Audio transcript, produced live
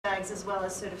events as well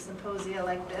as sort of symposia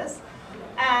like this.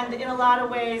 And in a lot of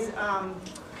ways,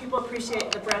 people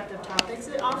appreciate the breadth of topics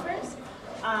it offers.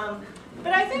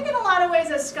 But I think in a lot of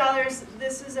ways as scholars,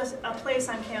 this is a place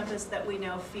on campus that we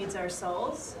know feeds our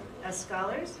souls as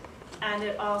scholars. And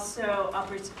it also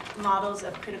offers models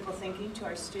of critical thinking to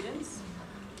our students.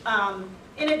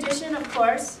 In addition, of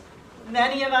course,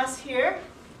 many of us here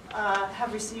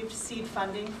have received seed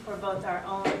funding for both our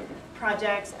own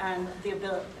projects and the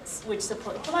ability, which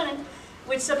supports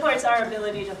our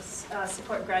ability to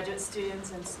support graduate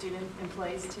students and student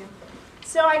employees too.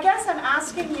 So I guess I'm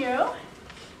asking you,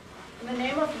 in the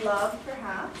name of love,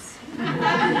 perhaps,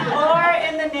 or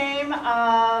in the name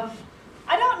of,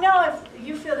 I don't know if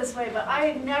you feel this way, but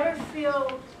I never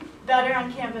feel better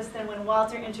on campus than when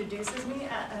Walter introduces me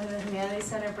at the Humanities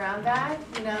Center brown bag.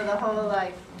 You know, the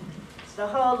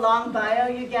whole long bio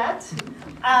you get.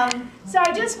 So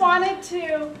I just wanted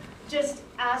to just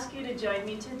ask you to join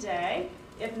me today.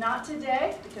 If not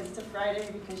today, because it's a Friday,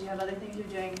 because you have other things you're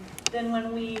doing, then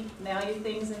when we mail you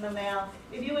things in the mail,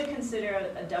 if you would consider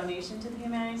a donation to the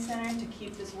Humanities Center to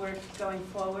keep this work going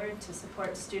forward, to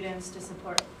support students, to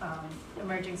support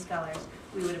emerging scholars,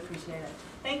 we would appreciate it.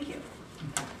 Thank you.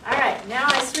 All right, now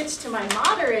I switch to my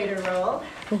moderator role.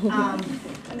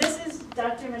 And this is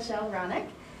Dr. Michele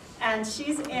Ronnick, and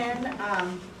she's in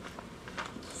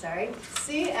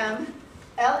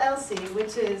CMLLC,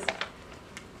 which is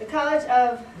the College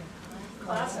of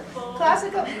Classical.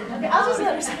 Okay, I'll just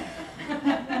let her say.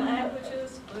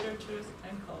 Languages, literatures,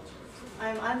 and cultures.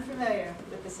 I'm unfamiliar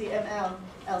with the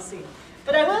CMLLC.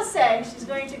 But I will say she's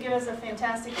going to give us a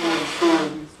fantastic talk,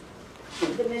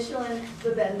 the Michelin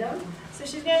Bibendum. So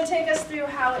she's going to take us through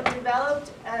how it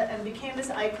developed and became this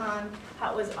icon,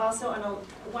 how it was also on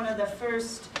one of the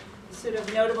first sort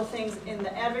of notable things in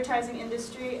the advertising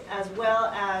industry, as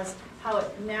well as how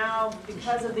it now,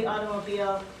 because of the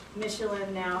automobile,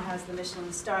 Michelin now has the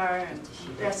Michelin star, and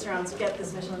restaurants get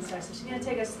this Michelin star. So she's going to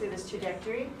take us through this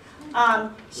trajectory.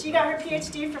 She got her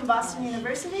PhD from Boston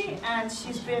University, and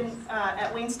she's been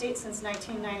at Wayne State since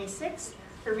 1996.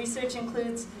 Her research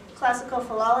includes classical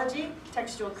philology,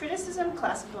 textual criticism,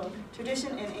 classical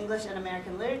tradition in English and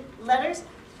American letters,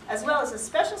 as well as a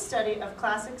special study of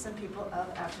classics and people of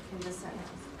African descent.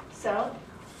 So,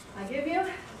 I give you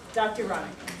Dr.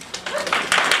 Ronnick.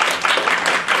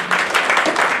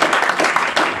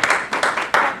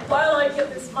 While I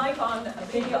get this mic on, the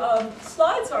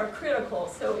slides are critical,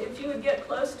 so if you would get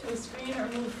close to a screen or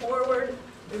move forward,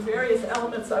 there are various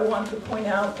elements I want to point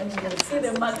out, and you will see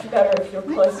them much better if you're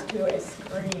close to a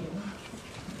screen.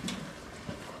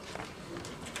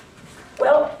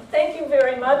 Well, thank you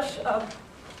very much,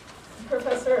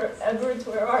 Professor Edwards,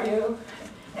 where are you?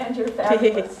 And your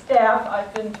fabulous staff.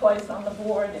 I've been twice on the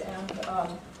board and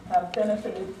have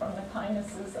benefited from the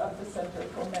kindnesses of the center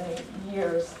for many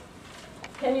years.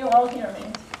 Can you all hear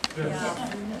me? Yes. Yeah.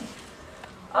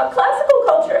 Classical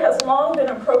culture has long been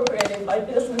appropriated by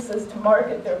businesses to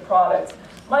market their products.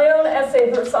 My own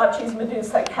essay, Versace's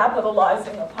Medusa,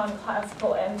 capitalizing upon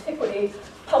classical antiquity,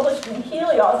 published in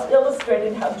Helios,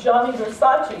 illustrated how Gianni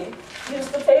Versace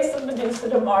used the face of Medusa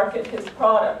to market his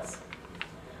products.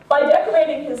 By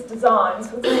decorating his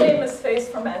designs with the famous face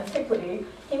from antiquity,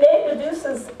 he made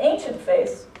Medusa's ancient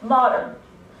face modern,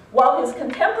 while his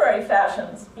contemporary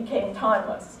fashions became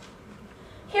timeless.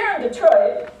 Here in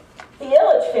Detroit, the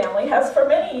Illich family has for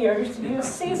many years used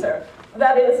Caesar,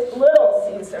 that is, Little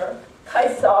Caesar,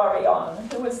 Caesarion,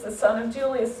 who was the son of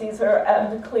Julius Caesar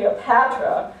and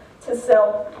Cleopatra, to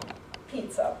sell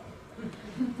pizza.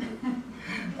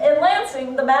 In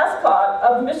Lansing, the mascot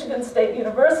of Michigan State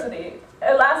University,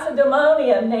 a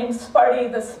Lacedaemonian named Sparty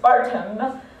the Spartan,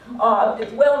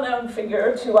 is a well-known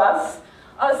figure to us.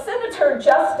 Senator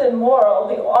Justin Morrill,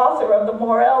 the author of the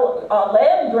Morrill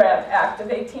Land Grant Act of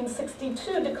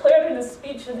 1862, declared in a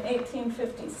speech in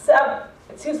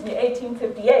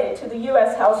 1858 to the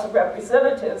U.S. House of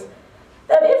Representatives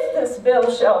that if this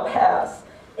bill shall pass,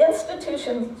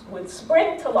 institutions would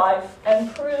spring to life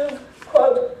and prove,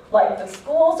 quote, like the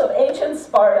schools of ancient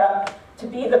Sparta, to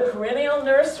be the perennial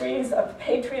nurseries of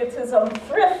patriotism,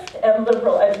 thrift, and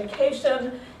liberal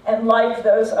education, and like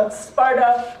those of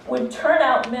Sparta, would turn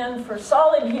out men for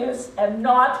solid use and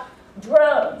not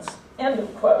drones, end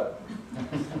of quote.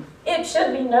 It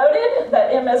should be noted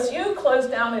that MSU closed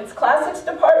down its classics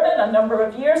department a number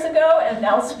of years ago, and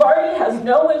now Sparty has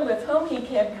no one with whom he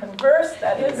can converse,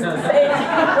 that is to say,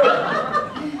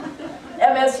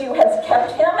 MSU has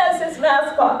kept him as his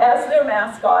mascot, as their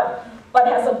mascot, but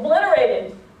has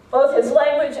obliterated both his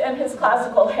language and his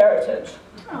classical heritage.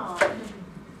 Aww.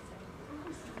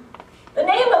 The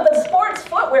name of the sports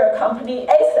footwear company,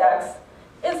 ASICS,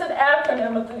 is an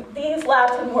acronym of these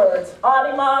Latin words,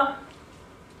 anima,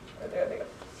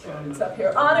 it's up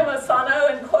here, anima sano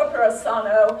and corpora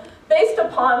sano, based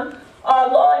upon a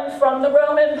line from the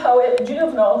Roman poet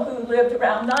Juvenal, who lived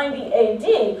around 90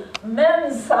 AD,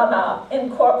 mens sana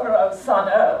in corpora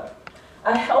sano,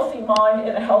 a healthy mind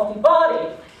in a healthy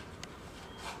body.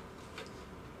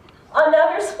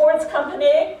 Another sports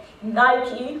company,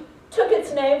 Nike, took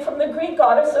its name from the Greek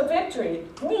goddess of victory,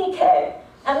 Nike,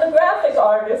 and the graphic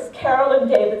artist, Carolyn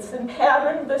Davidson,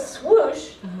 patterned the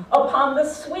swoosh upon the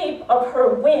sweep of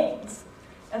her wings.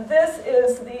 And this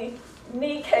is the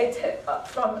Nike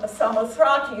from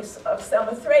Samothrace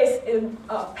in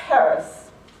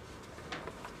Paris.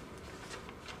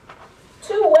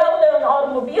 Two well-known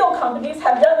automobile companies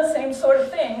have done the same sort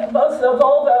of thing. Both the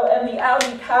Volvo and the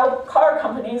Audi car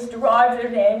companies derive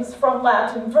their names from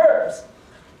Latin verbs.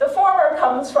 The former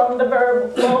comes from the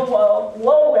verb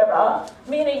volere,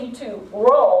 meaning to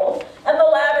roll, and the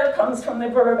latter comes from the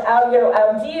verb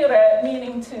audire,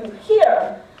 meaning to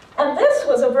hear. And this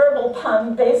was a verbal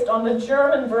pun based on the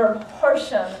German verb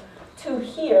horchen, to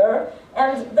hear,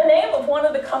 and the name of one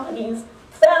of the company's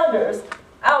founders,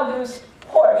 August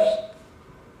Horch.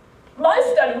 My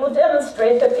study will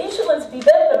demonstrate that Michelin's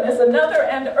Bibendum is another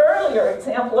and earlier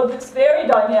example of this very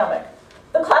dynamic.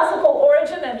 The classical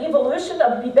origin and evolution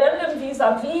of Bibendum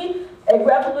vis-a-vis a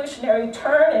revolutionary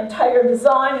turn in tire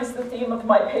design is the theme of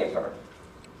my paper.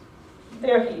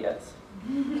 There he is.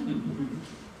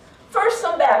 First,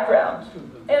 some background.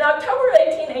 In October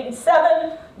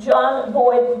 1887, John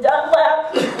Boyd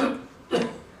Dunlap,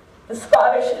 the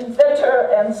Scottish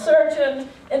inventor and surgeon,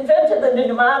 invented the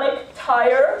pneumatic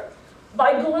tire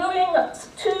by gluing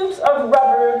tubes of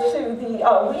rubber to the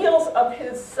wheels of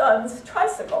his son's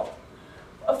tricycle.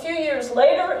 A few years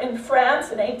later, in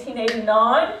France in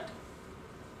 1889,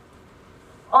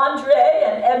 André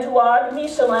and Edouard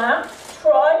Michelin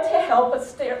tried to help a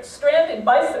stranded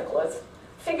bicyclist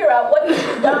figure out what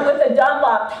could be done with a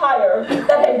Dunlop tire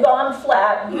that had gone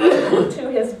flat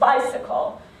to his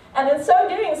bicycle. And in so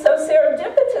doing so,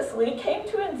 serendipitously came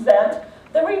to invent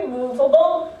the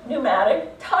removable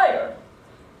pneumatic tire.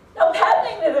 Now,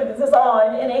 patenting the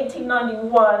design in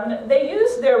 1891, they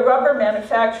used their rubber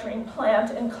manufacturing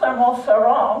plant in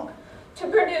Clermont-Ferrand to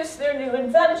produce their new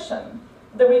invention,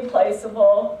 the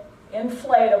replaceable,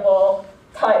 inflatable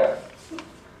tire.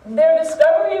 Their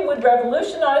discovery would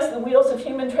revolutionize the wheels of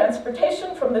human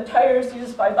transportation from the tires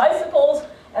used by bicycles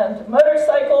and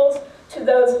motorcycles to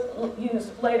those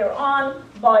used later on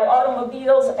by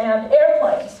automobiles and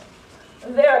airplanes.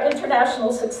 Their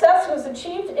international success was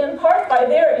achieved in part by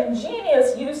their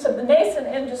ingenious use of the nascent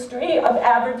industry of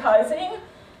advertising,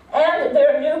 and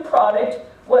their new product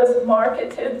was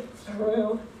marketed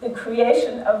through the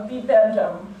creation of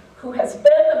Bibendum, who has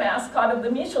been the mascot of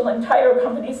the Michelin Tire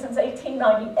Company since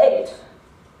 1898.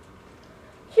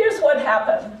 Here's what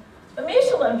happened. The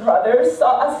Michelin brothers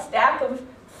saw a stack of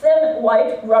thin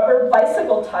white rubber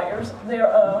bicycle tires,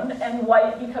 their own, and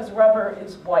white because rubber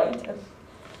is white,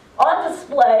 on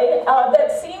display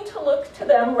that seemed to look to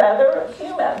them rather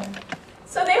human.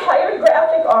 So they hired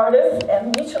graphic artist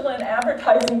and Michelin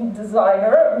advertising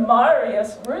designer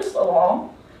Marius Roussillon,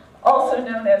 also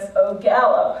known as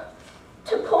O'Gallop,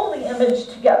 to pull the image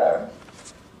together.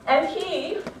 And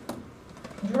he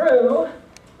drew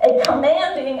a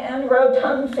commanding and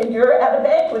rotund figure at a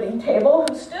banqueting table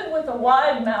who stood with a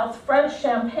wide-mouthed French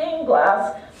champagne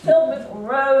glass filled with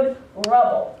road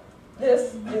rubble.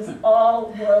 This is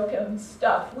all broken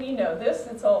stuff. We know this,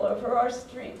 it's all over our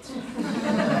street.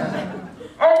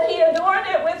 And he adorned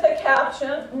it with a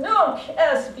caption, Nunc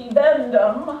est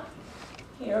Bibendum,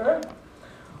 here,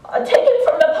 taken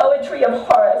from the poetry of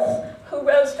Horace, who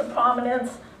rose to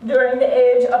prominence during the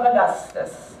age of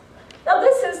Augustus. Now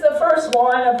this is the first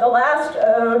line of the last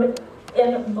ode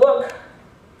in book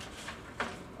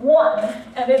 1,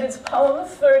 and it is poem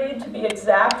 30 to be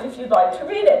exact if you'd like to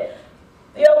read it.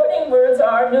 The opening words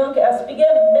are, Nunc est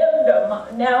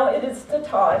Bibendum, now it is the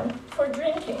time for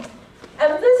drinking.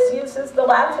 And this uses the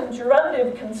Latin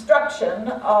gerundive construction,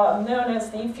 known as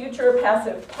the future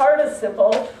passive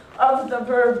participle of the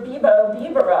verb bibo,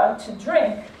 bibera, to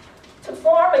drink, to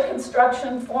form a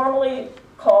construction formally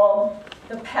called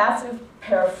the passive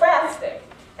periphrastic.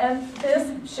 And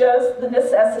this shows the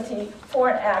necessity for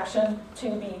an action to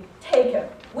be taken.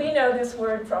 We know this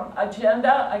word from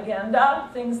agenda,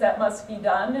 things that must be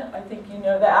done. I think you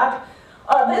know that.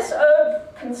 This ode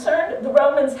concerned the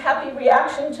Romans' happy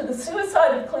reaction to the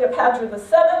suicide of Cleopatra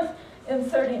VII in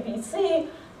 30 BC,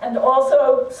 and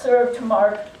also served to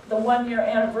mark the one-year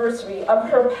anniversary of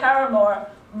her paramour,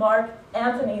 Mark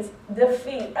Antony's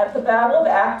defeat at the Battle of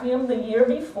Actium the year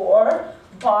before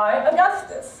by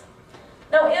Augustus.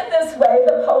 Now, in this way,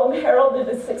 the poem heralded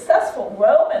a successful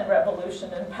Roman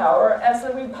revolution in power as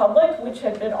the Republic, which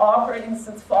had been operating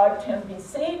since 510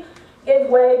 BC, gave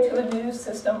way to a new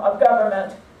system of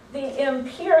government, the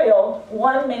imperial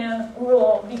one-man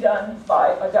rule begun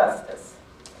by Augustus.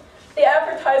 The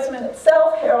advertisement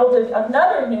itself heralded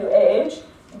another new age,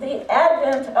 the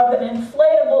advent of an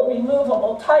inflatable,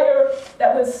 removable tire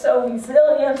that was so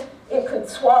resilient it could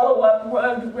swallow up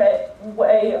roadway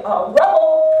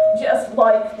rubble, just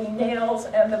like the nails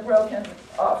and the broken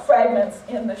fragments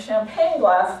in the champagne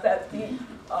glass that the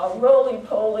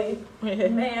roly-poly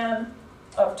man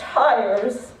of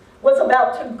tires was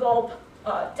about to gulp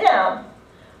down.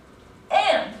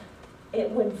 And it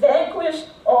would vanquish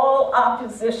all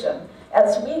opposition.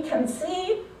 As we can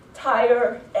see,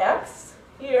 tire X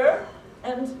here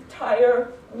and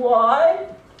tire Y.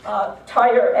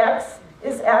 Tire X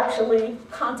is actually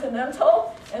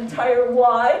Continental, and tire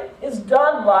Y is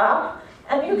Dunlop.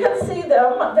 And you can see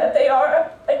them that they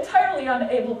are entirely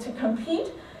unable to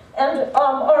compete and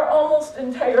are almost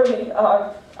entirely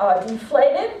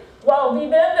deflated, while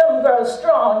Bibendum grows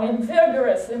strong and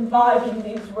vigorous, imbibing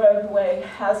these roadway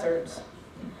hazards.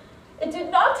 It did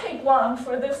not take long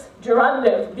for this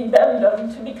gerundive,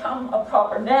 Bibendum, to become a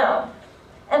proper noun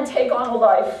and take on a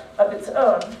life of its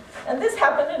own. And this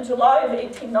happened in July of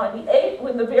 1898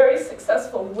 when the very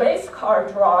successful race car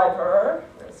driver,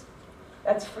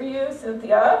 that's for you,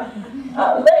 Cynthia,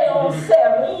 Léon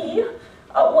Serry,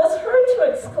 was heard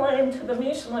to exclaim to the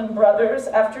Michelin brothers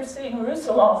after seeing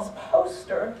Rousseland's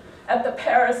poster at the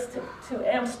Paris to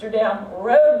Amsterdam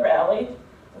road rally,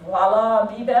 "Voilà,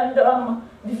 Bibendum,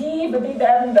 vive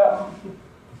Bibendum,"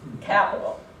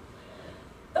 capital.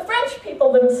 The French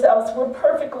people themselves were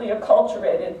perfectly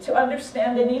acculturated to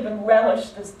understand and even relish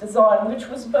this design, which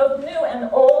was both new and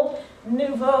old,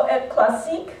 nouveau et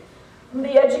classique.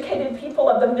 The educated people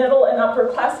of the middle and upper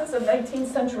classes of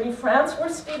 19th century France were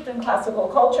steeped in classical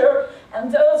culture,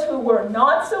 and those who were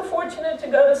not so fortunate to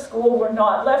go to school were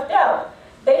not left out.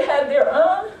 They had their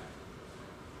own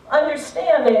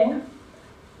understanding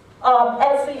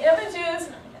as the images,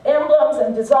 emblems,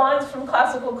 and designs from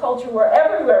classical culture were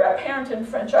everywhere apparent in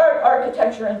French art,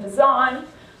 architecture, and design.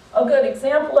 A good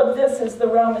example of this is the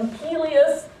Roman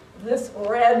Peleus, this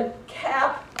red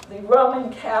cap, the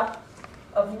Roman cap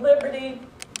of Liberty.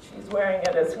 She's wearing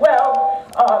it as well.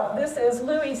 This is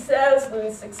Louis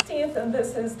XVI, and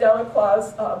this is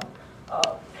Delacroix's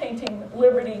painting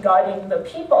Liberty guiding the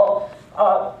people.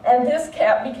 And this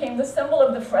cap became the symbol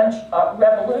of the French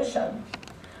Revolution.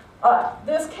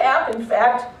 This cap, in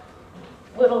fact,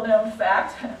 little known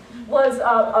fact, was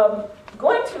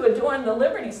going to adorn the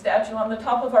Liberty statue on the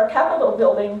top of our Capitol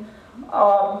building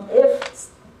if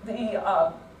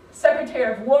the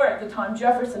Secretary of War at the time,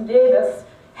 Jefferson Davis,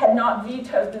 had not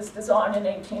vetoed this design in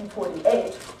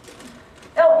 1848.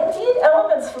 Now, indeed,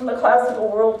 elements from the classical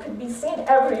world could be seen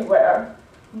everywhere,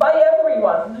 by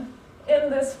everyone, in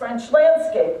this French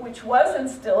landscape, which was and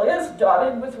still is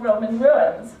dotted with Roman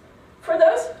ruins. For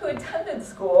those who attended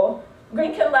school,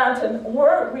 Greek and Latin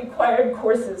were required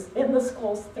courses in the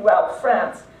schools throughout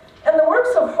France, and the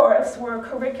works of Horace were a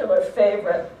curricular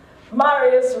favorite.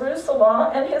 Marius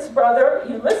Rousseland and his brother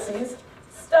Ulysses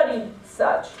studied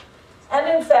such. And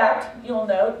in fact, you'll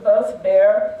note, both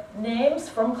bear names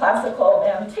from classical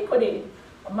antiquity.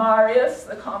 Marius,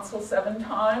 the consul 7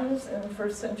 times in the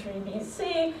 1st century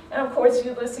BC, and of course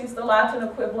Ulysses, the Latin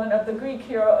equivalent of the Greek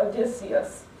hero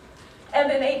Odysseus. And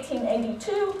in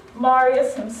 1882,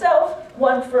 Marius himself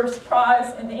won first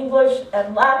prize in English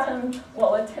and Latin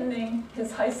while attending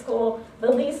his high school, the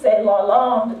Lycée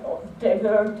Lalande de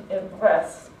Gourde in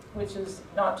Brest, which is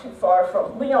not too far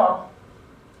from Lyon.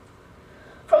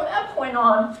 From that point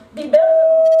on, Bibendum...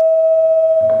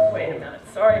 Wait a minute,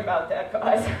 sorry about that,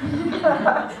 guys.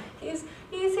 He's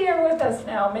here with us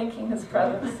now, making his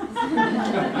presence.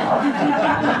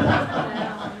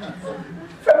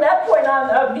 From that point on,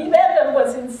 Bibendum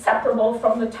was inseparable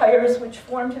from the tires which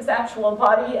formed his actual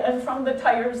body and from the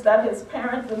tires that his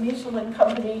parent, the Michelin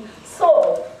company,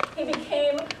 sold. He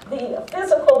became the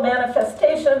physical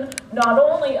manifestation not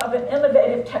only of an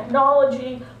innovative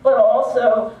technology, but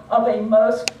also of a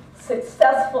most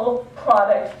successful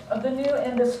product of the new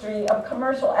industry of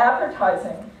commercial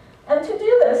advertising. And to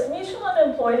do this, Michelin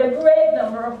employed a great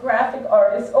number of graphic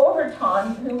artists over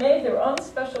time who made their own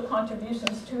special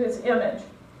contributions to his image.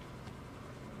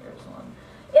 Here's one.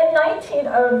 In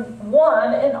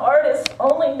 1901, an artist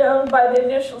only known by the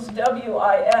initials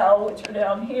WIL, which are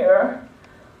down here,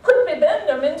 put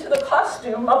Bibendum into the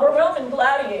costume of a Roman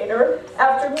gladiator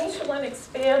after Michelin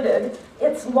expanded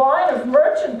its line of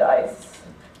merchandise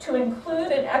to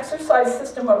include an exercise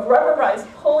system of rubberized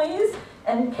pulleys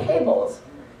and cables.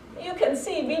 You can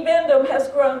see Bibendum has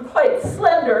grown quite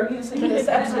slender using this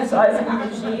exercising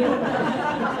regime.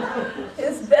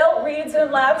 His belt reads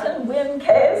in Latin, "Win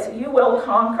case, you will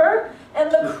conquer," and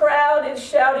the crowd is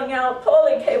shouting out,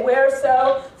 "Poli que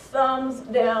verso," thumbs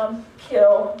down,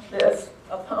 kill this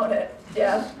opponent,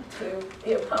 death to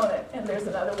the opponent. And there's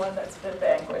another one that's been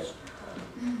vanquished.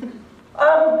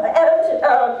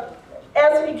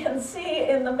 As we can see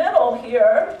in the middle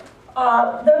here,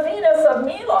 the Venus of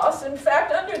Milos, in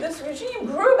fact, under this regime,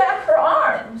 grew back her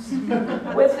arms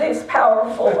with this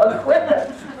powerful equipment.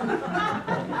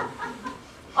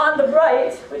 On the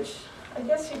right, which I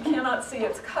guess you cannot see,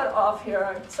 it's cut off here.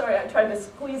 I'm sorry, I tried to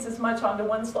squeeze as much onto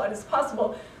one slide as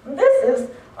possible. This is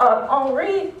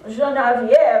Henri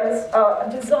Genavier's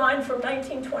design from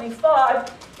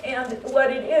 1925, and what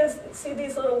it is, see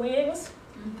these little wings?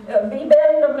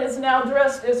 Bibendum is now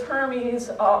dressed as Hermes,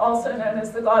 also known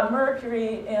as the god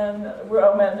Mercury in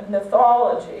Roman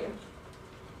mythology.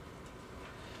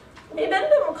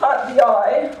 Bibendum caught the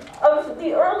eye of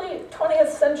the early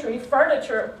 20th century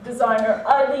furniture designer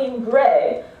Eileen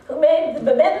Gray, who made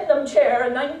the Bibendum chair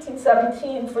in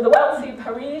 1917 for the wealthy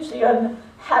Parisian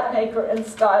hatmaker and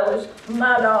stylist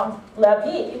Madame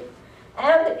Lavie.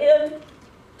 And in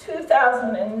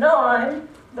 2009,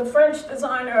 the French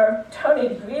designer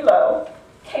Tony Grillo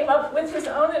came up with his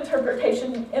own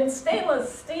interpretation in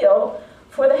stainless steel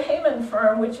for the Heyman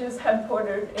firm, which is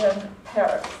headquartered in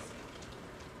Paris.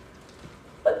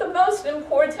 But the most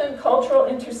important cultural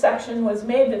intersection was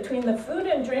made between the food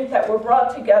and drink that were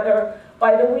brought together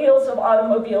by the wheels of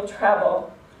automobile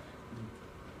travel.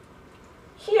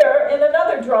 Here, in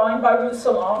another drawing by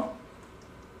Rousselon,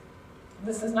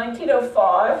 this is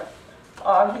 1905,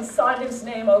 he signed his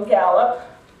name O'Gallop.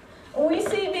 We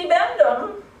see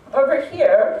Bibendum over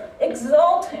here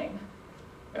exulting,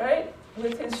 right,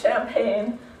 with his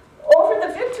champagne over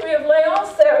the victory of Léon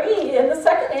Serry in the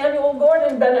second annual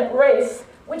Gordon Bennett race,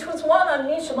 which was won on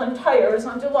Michelin tires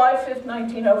on July 5th,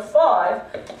 1905.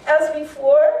 As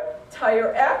before,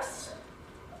 Tire X,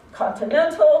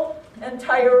 Continental, and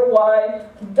Tire Y,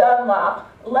 Dunlop,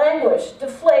 languished,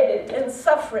 deflated, and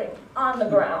suffering on the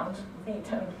ground,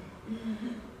 beaten.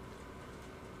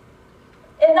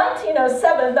 In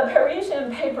 1907, the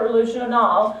Parisian paper Le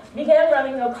Journal began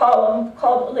running a column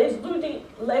called Les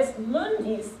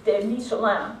Lundis de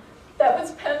Michelin that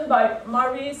was penned by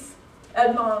Maurice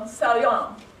Edmond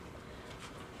Salion.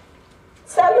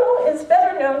 Salion is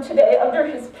better known today under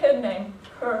his pen name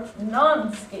Per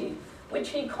Nonski, which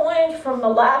he coined from the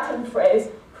Latin phrase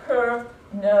per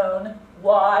non,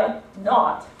 why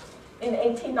not, in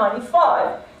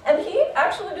 1895. And he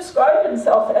actually described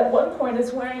himself at one point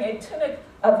as wearing a tunic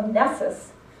of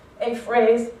Nessus, a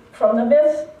phrase from the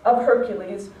myth of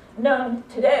Hercules, known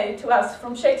today to us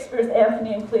from Shakespeare's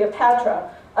Antony and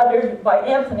Cleopatra, uttered by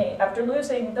Antony after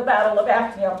losing the Battle of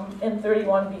Actium in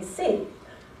 31 BC.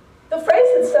 The phrase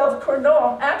itself,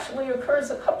 "Cournon," actually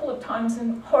occurs a couple of times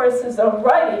in Horace's own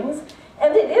writings,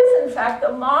 and it is, in fact,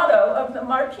 the motto of the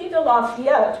Marquis de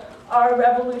Lafayette, our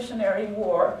Revolutionary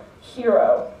War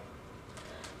hero.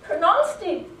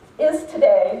 Pernonsky is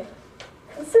today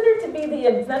considered to be the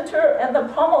inventor and the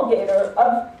promulgator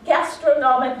of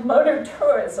gastronomic motor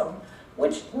tourism,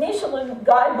 which Michelin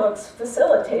guidebooks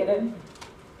facilitated,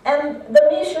 and the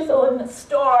Michelin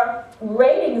star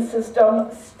rating system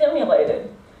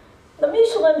stimulated. The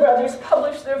Michelin brothers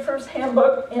published their first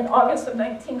handbook in August of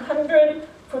 1900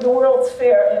 for the World's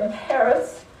Fair in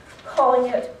Paris, calling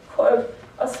it, quote,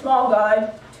 "a small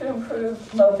guide to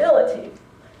improve mobility."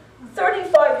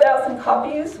 35,000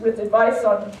 copies with advice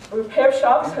on repair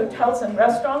shops, hotels and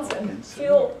restaurants, and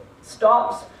fuel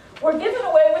stops were given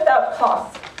away without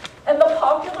cost, and the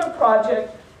popular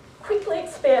project quickly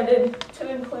expanded to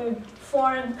include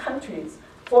foreign countries.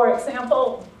 For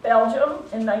example, Belgium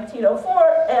in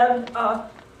 1904, and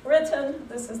Britain,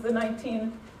 this is the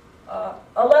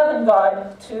 1911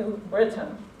 guide to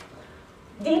Britain.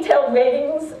 Detailed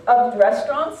ratings of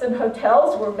restaurants and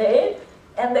hotels were made,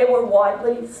 and they were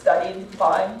widely studied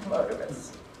by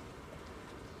motorists.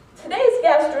 Today's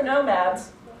gastronomads,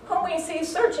 whom we see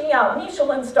searching out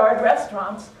Michelin-starred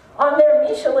restaurants on their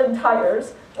Michelin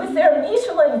tires with their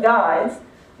Michelin guides,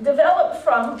 developed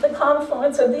from the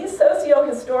confluence of these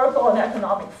socio-historical and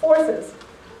economic forces,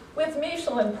 with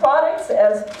Michelin products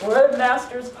as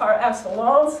roadmasters par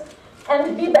excellence,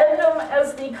 and Bibendum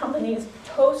as the company's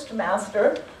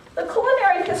toastmaster. The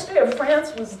culinary history of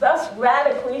France was thus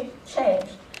radically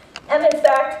changed, and in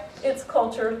fact, its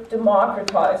culture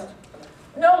democratized.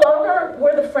 No longer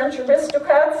were the French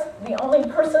aristocrats the only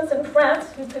persons in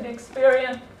France who could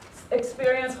experience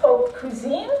experience haute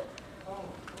cuisine.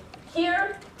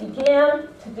 Here began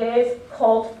today's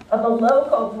cult of a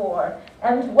locavore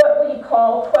and what we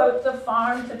call, quote, the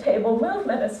farm-to-table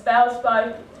movement espoused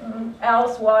by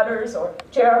Alice Waters or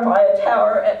Jeremiah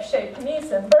Tower at Chez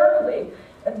Panisse in Berkeley,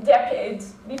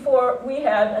 decades before we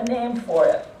had a name for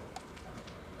it.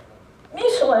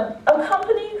 Michelin, a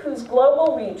company whose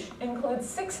global reach includes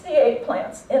 68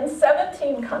 plants in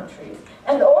 17 countries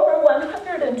and over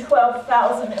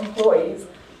 112,000 employees,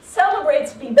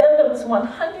 celebrates Bibendum's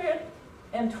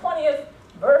 120th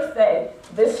birthday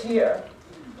this year.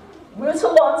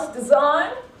 Roussillon's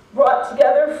design brought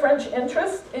together French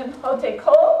interest in haute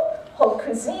école, haute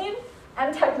cuisine,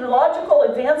 and technological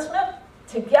advancement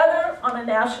together on a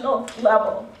national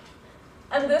level.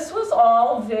 And this was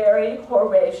all very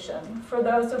Horatian. For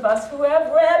those of us who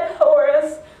have read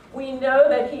Horace, we know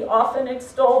that he often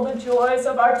extolled the joys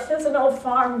of artisanal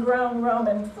farm-grown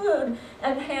Roman food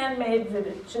and handmade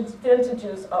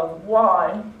vintages of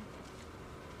wine.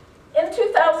 In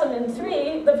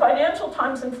 2003, the Financial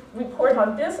Times report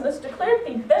on business declared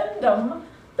Bibendum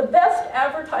the best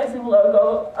advertising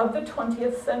logo of the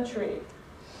 20th century.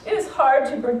 It is hard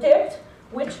to predict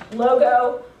which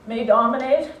logo may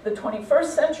dominate the 21st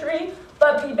century,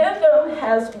 but Bibendum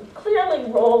has clearly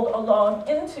rolled along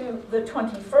into the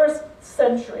 21st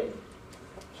century.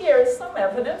 Here's some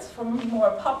evidence from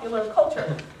more popular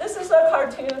culture. This is a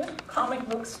cartoon comic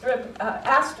book strip,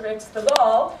 Asterix the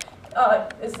Gaul.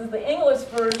 This is the English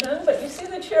version, but you see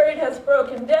the chariot has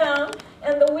broken down,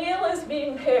 and the wheel is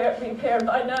being repaired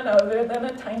by none other than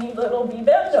a tiny little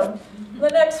Bibendum. The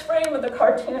next frame of the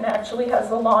cartoon actually has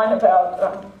a line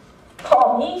about,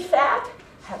 call me fat.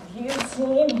 Have you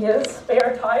seen his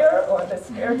spare tire or the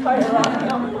spare tire on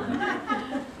him?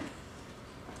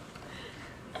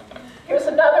 Here's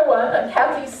another one, a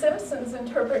Kathy Simpson's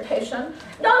interpretation.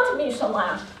 Not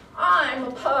Michelin. I'm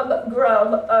a pub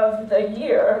grub of the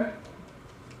year.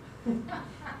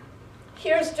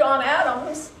 Here's John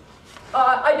Adams.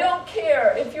 I don't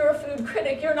care if you're a food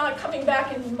critic, you're not coming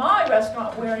back in my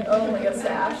restaurant wearing only a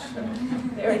sash.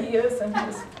 And there he is in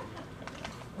his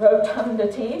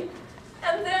rotundity.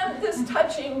 And then this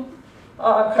touching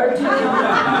cartoon.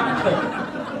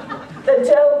 The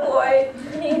doughboy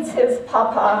meets his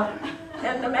papa,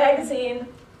 and the magazine,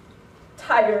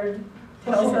 Tired,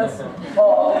 tells us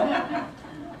all.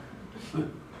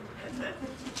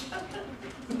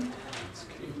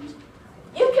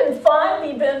 You can find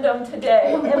Bibendum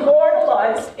today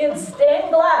immortalized in stained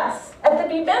glass at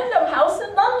the Bibendum House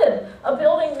in London, a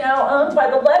building now owned by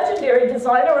the legendary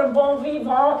designer and bon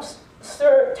vivant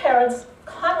Sir Terence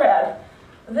Conrad.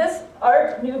 This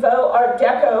Art Nouveau, Art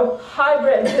Deco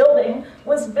hybrid building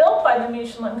was built by the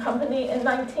Michelin Company in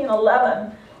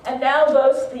 1911 and now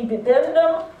boasts the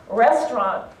Bibendum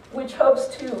restaurant, which hopes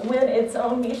to win its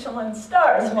own Michelin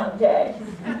stars one day.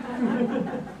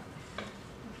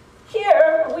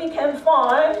 Here we can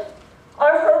find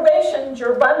our Horatian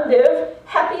gerundive,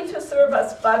 happy to serve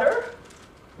us butter,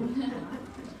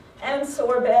 and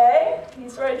sorbet.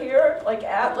 He's right here, like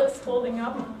Atlas holding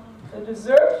up the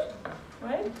dessert,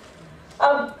 right?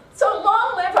 So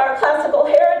long live our classical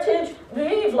heritage,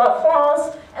 vive la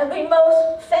France, and the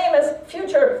most famous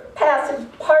future passive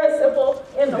participle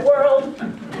in the world,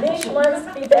 Michelin's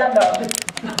Bibendum.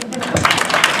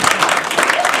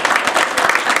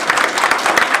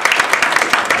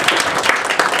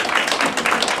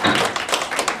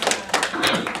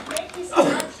 Thank you so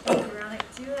much, Veronica.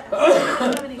 Do you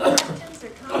have any questions or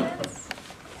comments?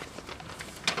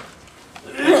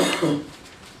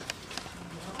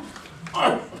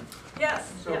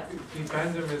 Yes. So yes.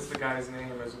 Bibendum is the guy's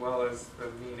name as well as the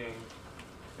meaning.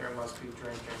 There must be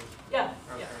drinking. Yeah,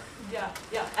 Okay.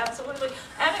 yeah, absolutely.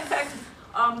 And in fact,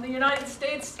 the United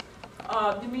States,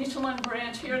 the Michelin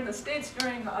branch here in the States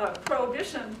during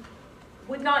Prohibition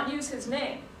would not use his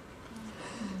name.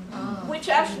 Which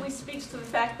actually speaks to the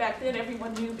fact back then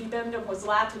everyone knew Bibendum was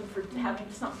Latin for having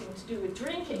something to do with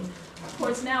drinking. Of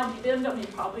course now Bibendum, you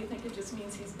probably think it just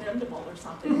means he's bendable or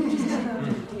something, which is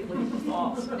completely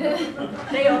false.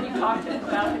 They only talked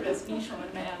about him as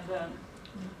Michelin man then.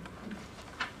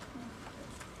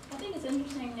 I think it's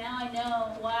interesting now I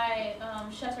know why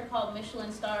chefs are called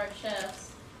Michelin starred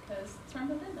chefs, because it's from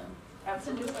Bibendum.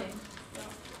 Absolutely. Interesting.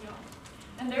 Yeah.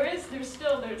 And there's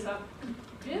a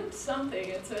Bib something.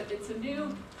 It's a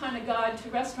new kind of guide to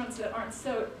restaurants that aren't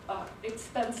so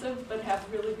expensive but have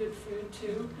really good food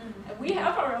too. And we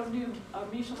have our own new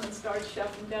Michelin starred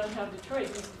chef in downtown Detroit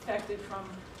who's defected from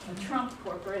the Trump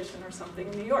Corporation or something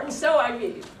in New York. So I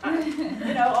read.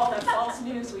 You know, all that false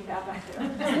news we have out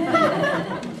there.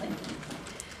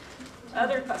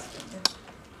 Other questions?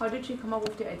 How did you come up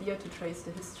with the idea to trace the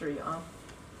history of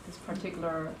this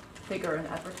particular figure in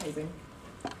advertising?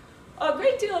 A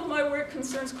great deal of my work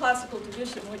concerns classical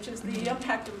tradition, which is the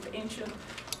impact of ancient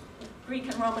Greek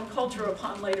and Roman culture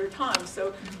upon later times.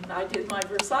 So I did my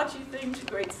Versace thing to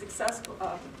great success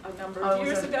a number of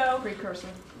years ago. Precursor.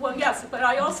 Well, yes, but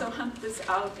I also hunt this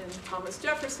out in Thomas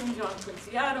Jefferson, John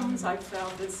Quincy Adams. I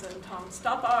found this in Tom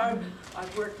Stoppard.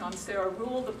 I've worked on Sarah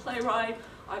Rule, the playwright.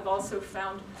 I've also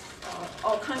found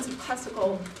all kinds of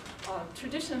classical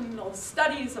traditional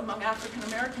studies among African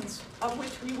Americans of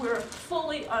which we were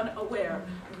fully unaware.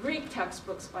 Greek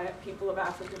textbooks by people of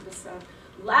African descent,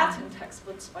 Latin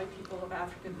textbooks by people of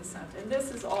African descent, and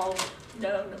this is all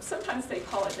known. Sometimes they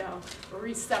call it now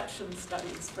reception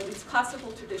studies for these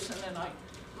classical tradition, and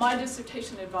my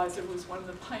dissertation advisor was one of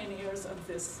the pioneers of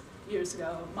this years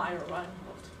ago, Meyer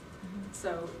Reinhold.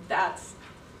 So that's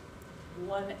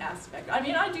one aspect. I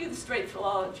mean, I do the straight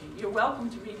philology. You're welcome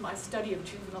to read my study of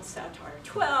juvenile satire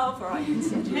 12, or I can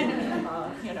send you,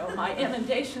 you know, my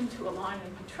emendation to a line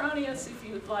in Petronius if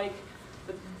you'd like.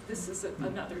 But this is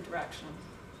another direction.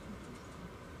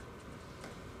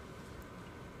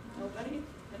 Nobody?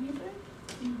 Anything?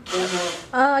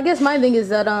 I guess my thing is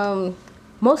that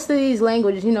most of these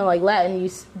languages, you know, like Latin,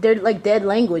 they're like dead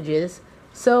languages.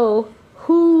 So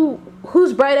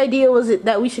whose bright idea was it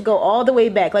that we should go all the way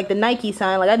back, like the Nike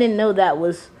sign? Like I didn't know that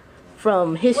was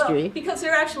from history. Well, because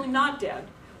they're actually not dead.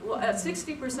 Well,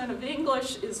 60% of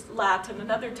English is Latin,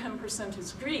 another 10%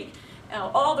 is Greek.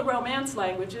 All the Romance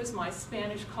languages, my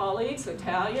Spanish colleagues,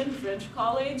 Italian, French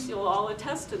colleagues, you'll all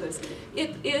attest to this.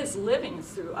 It is living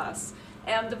through us.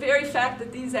 And the very fact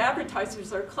that these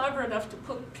advertisers are clever enough to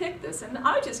pick this, and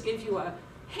I just gave you a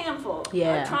handful,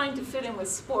 trying to fit in with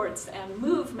sports and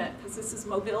movement, because this is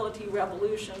mobility,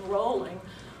 revolution, rolling.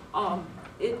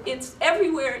 It's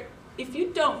everywhere. If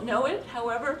you don't know it,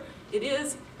 however, it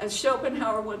is, as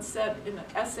Schopenhauer once said in an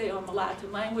essay on the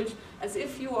Latin language, as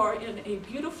if you are in a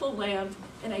beautiful land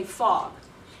in a fog.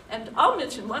 And I'll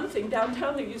mention one thing.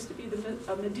 Downtown there used to be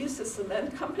a Medusa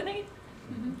cement company.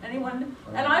 Anyone?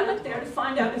 And I went there to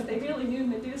find out if they really knew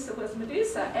Medusa was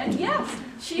Medusa. And yes,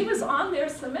 she was on their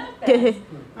cement beds.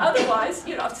 Otherwise,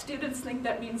 you know, students think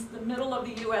that means the middle of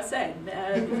the USA,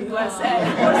 USA,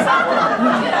 or something.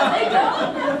 You know, they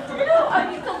don't. No, I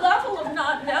mean, the level of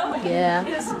not knowing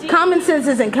is deep. Common sense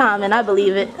isn't common, I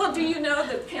believe it. Well, do you know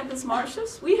that Campus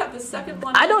Martius? We have the second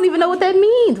one. I don't even know what that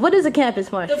means. What is a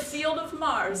Campus Martius? The Field of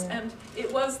Mars, and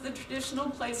it was the traditional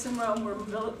place in Rome where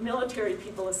military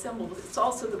people assembled. It's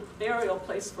also the burial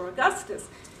place for Augustus.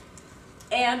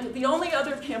 And the only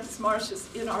other Campus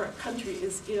Martius in our country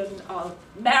is in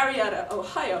Marietta,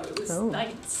 Ohio. It was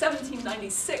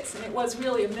 1796, and it was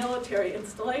really a military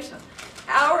installation.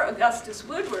 Our Augustus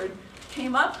Woodward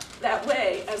came up that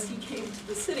way as he came to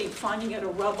the city, finding it a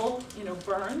rubble, you know,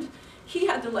 burned. He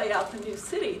had to lay out the new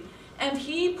city, and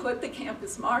he put the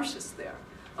Campus Martius there.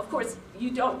 Of course,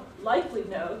 you don't likely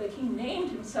know that he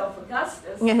named himself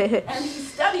Augustus, and he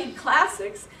studied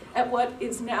classics at what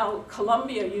is now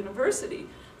Columbia University.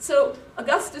 So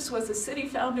Augustus was a city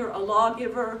founder, a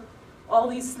lawgiver, all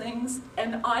these things,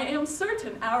 and I am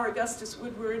certain our Augustus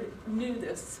Woodward knew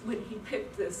this when he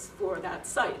picked this for that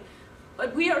site.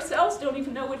 But we ourselves don't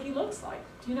even know what he looks like.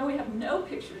 You know, we have no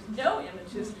pictures, no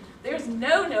images. There's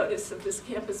no notice of this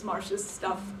Campus Martius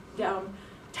stuff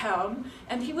downtown.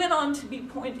 And he went on to be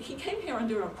appointed, he came here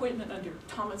under appointment under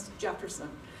Thomas Jefferson.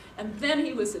 And then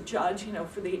he was a judge, you know,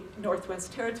 for the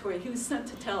Northwest Territory. He was sent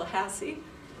to Tallahassee.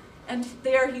 And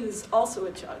there he was also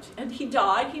a judge. And he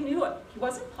died, he knew it. He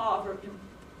wasn't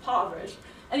impoverished.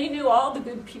 And he knew all the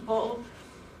good people.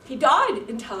 He died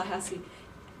in Tallahassee.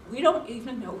 We don't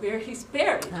even know where he's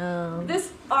buried.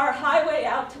 This, our highway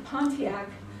out to Pontiac,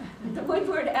 the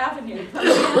Woodward Avenue, the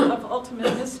land of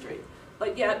ultimate mystery.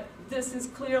 But yet, this is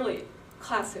clearly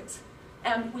classics.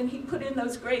 And when he put in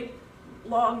those great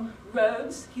long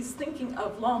roads, he's thinking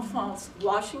of L'Enfance,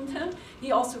 Washington.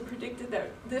 He also predicted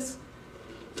that this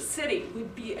city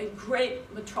would be a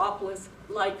great metropolis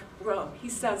like Rome. He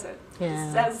says it. He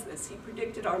says this. He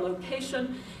predicted our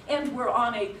location. And we're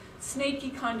on a snaky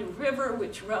kind of river,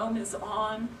 which Rome is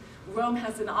on. Rome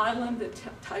has an island, the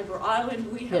Tiber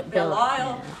Island. We have Belle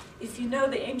Isle. If you know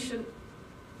the ancient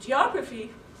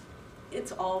geography,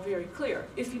 it's all very clear.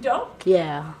 If you don't,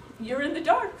 you're in the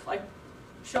dark, like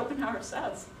Schopenhauer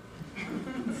says.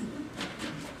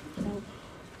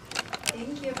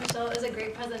 Thank you, Michelle. It was a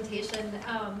great presentation.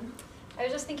 I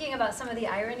was just thinking about some of the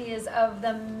ironies of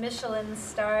the Michelin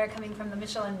star coming from the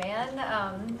Michelin Man.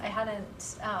 I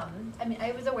mean,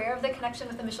 I was aware of the connection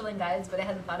with the Michelin guides, but I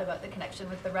hadn't thought about the connection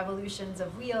with the revolutions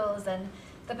of wheels and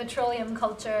the petroleum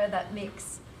culture that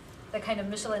makes the kind of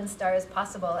Michelin stars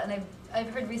possible. And I've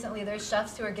heard recently there's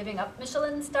chefs who are giving up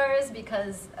Michelin stars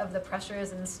because of the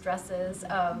pressures and stresses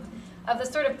of the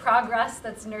sort of progress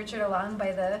that's nurtured along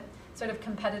by the sort of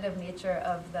competitive nature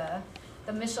of the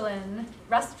Michelin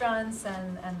restaurants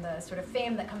and the sort of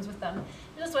fame that comes with them.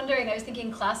 I'm just wondering, I was thinking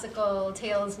classical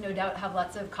tales no doubt have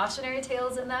lots of cautionary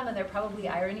tales in them, and there are probably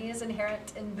ironies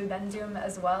inherent in Bibendum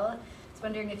as well. I was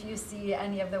wondering if you see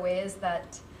any of the ways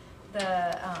that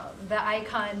the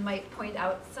icon might point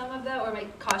out some of that, or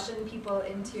might caution people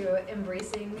into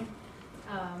embracing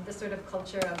the sort of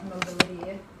culture of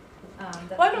mobility.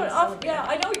 Yeah,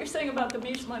 I know what you're saying about the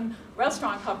Michelin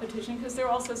restaurant competition, because they're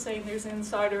also saying there's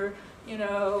insider,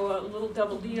 a little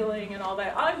double dealing and all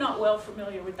that. I'm not well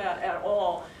familiar with that at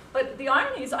all. But the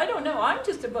irony is, I don't know, I'm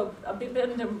just a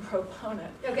Bibendum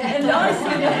proponent. Okay. And I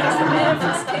see it as a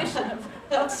manifestation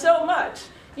of so much.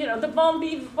 The bon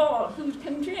vivant who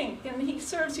can drink, and he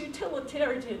serves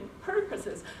utilitarian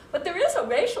purposes. But there is a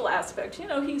racial aspect.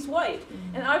 He's white.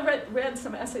 And I've read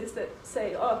some essays that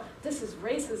say, oh, this is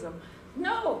racism.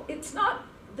 No, it's not.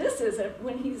 This isn't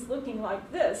when he's looking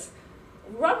like this.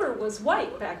 Rubber was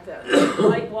white back then.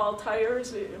 Light wall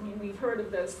tires, we've heard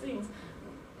of those things.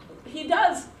 He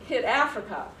does hit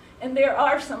Africa. And there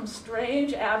are some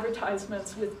strange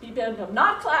advertisements with Bibendum,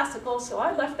 not classical, so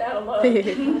I left that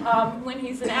alone. When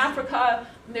he's in Africa,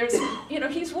 there's,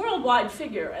 he's a worldwide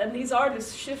figure, and these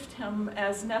artists shift him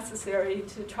as necessary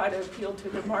to try to appeal to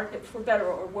the market for better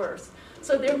or worse.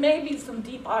 So there may be some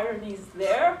deep ironies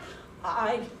there.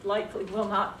 I likely will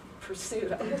not pursue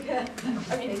them.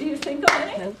 Do you think of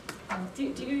any?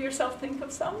 Do you yourself think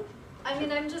of some?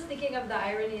 I'm just thinking of the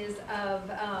ironies of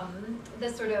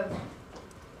this sort of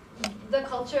the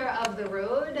culture of the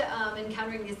road,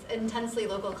 encountering these intensely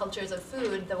local cultures of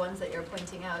food, the ones that you're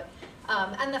pointing out,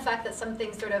 and the fact that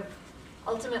something sort of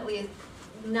ultimately,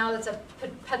 now it's a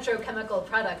petrochemical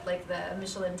product like the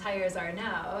Michelin tires are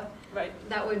now, right,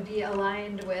 that would be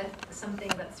aligned with something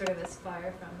that sort of is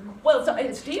far from... Well,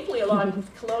 it's deeply aligned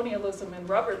with colonialism and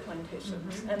rubber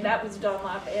plantations, and that was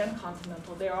Dunlap and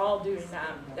Continental. They're all doing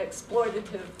that,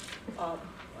 exploitative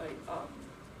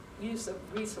use of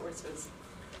resources.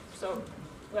 So,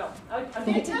 well, I'm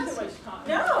taking too much time.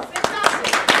 No,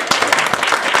 fantastic.